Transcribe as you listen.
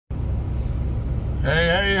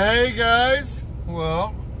Hey guys.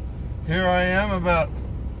 Well, here I am about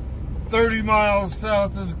 30 miles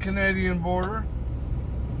south of the Canadian border.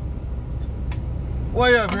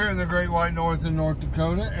 Way up here in the Great White North in North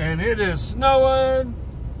Dakota, and it is snowing.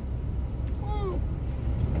 Woo.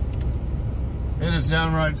 It is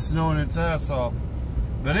downright snowing its ass off.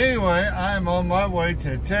 But anyway, I am on my way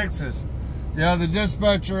to Texas. Yeah, the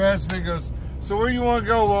dispatcher asked me, goes, so where you want to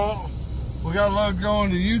go, Walt? We got a load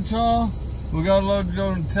going to Utah. We got a load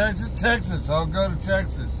going to Texas. Texas, I'll go to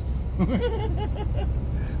Texas.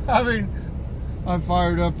 I mean, I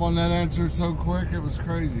fired up on that answer so quick, it was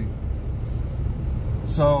crazy.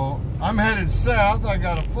 So, I'm headed south. I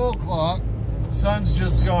got a full clock. Sun's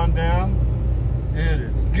just gone down. It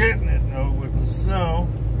is getting it, though, with the snow.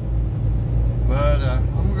 But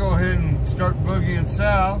I'm going to go ahead and start boogieing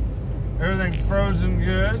south. Everything's frozen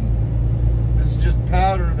good. This is just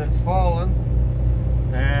powder that's falling.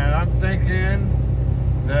 And I'm thinking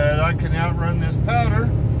that I can outrun this powder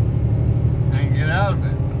and get out of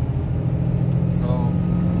it. So,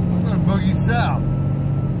 I'm going to boogie south.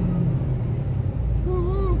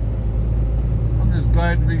 Woo-hoo. I'm just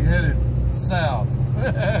glad to be headed south.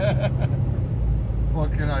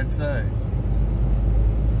 What can I say?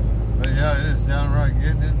 But yeah, it is downright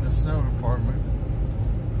getting it in the snow department.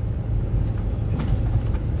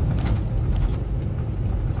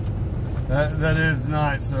 That is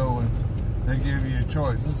nice, though, when they give you a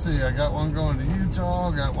choice. Let's see, I got one going to Utah,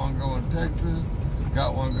 got one going to Texas,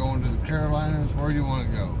 got one going to the Carolinas. Where do you want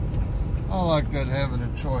to go? I like that having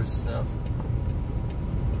a choice stuff.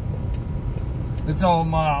 It's all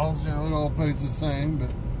miles, you know, it all pays the same, but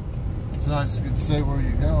it's nice to get to say where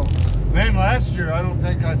you go. Man, last year, I don't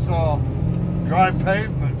think I saw dry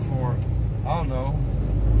pavement for, I don't know,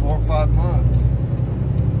 4 or 5 months.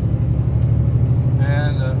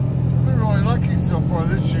 And, I've been really lucky so far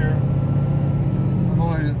this year.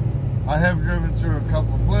 I have driven through a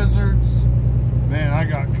couple of blizzards. Man, I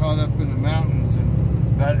got caught up in the mountains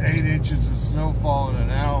and about 8 inches of snowfall in an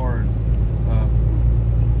hour.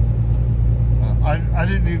 I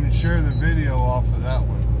didn't even share the video off of that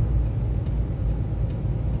one.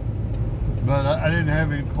 But I didn't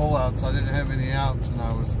have any pullouts. I didn't have any outs, and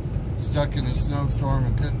I was stuck in a snowstorm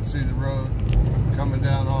and couldn't see the road coming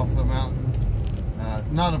down off the mountain.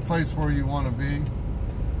 Not a place where you want to be.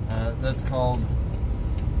 That's called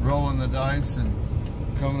rolling the dice and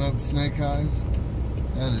coming up snake eyes.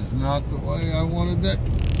 That is not the way I wanted that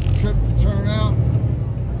trip to turn out.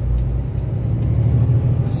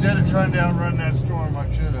 Instead of trying to outrun that storm, I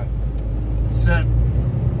should have set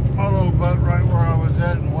my little butt right where I was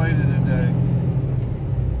at and waited a day.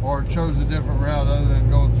 Or chose a different route other than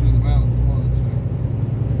going through the mountains wanted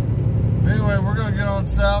to. Anyway, we're going to get on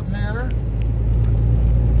south here.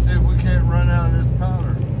 See if we can't run out of this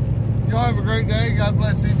powder. Y'all have a great day. God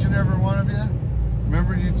bless each and every one of you.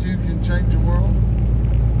 Remember, you too can change the world.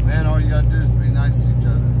 Man, all you got to do is be nice to each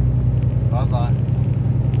other.